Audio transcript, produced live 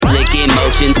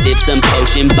motion, sip some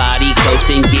potion, body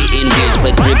coasting, getting weird,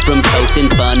 but drip from toasting,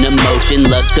 fun emotion,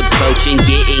 lust approaching,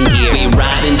 getting gear. We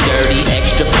riding dirty,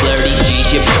 extra flirty,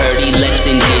 G's you purdy, let's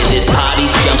endear this.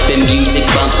 Party's jumping, music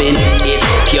bumping, it's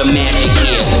pure magic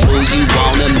here. Who you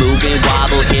wanna move and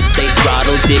wobble, hips they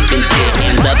throttle, dip and steer.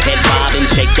 Hands up, head bobbing,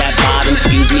 shake that bottom,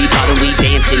 excuse me, bottom, we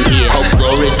dancing here. Whole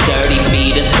floor is sturdy,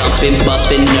 feet are thumping,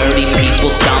 buffing, nerdy, people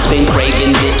stomping,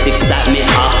 craving this excitement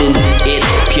often, it's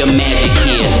pure magic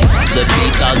here. The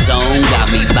beats our zone, got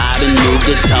me vibing, move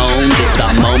the tone. This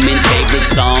our moment, favorite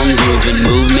song, grooving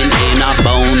movement in our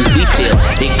bones. We feel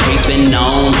it creeping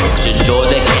on, such a joy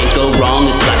that can't go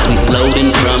wrong. It's like we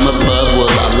floating from above,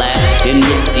 we'll all laugh and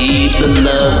receive the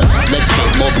love. Let's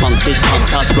jump more funk, this pump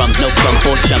toss rump, no front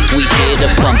or jump. We hear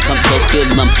the bump, come close, feel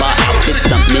lump. Our outfits,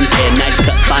 stuntmen's hair, nice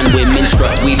cut, fine women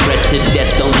strut. We fresh to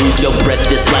death, don't lose your breath.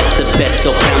 This life's the best,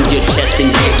 so pound your chest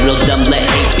and get real dumb. Let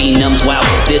hate be numb. Wow,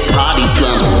 this party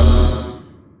slump.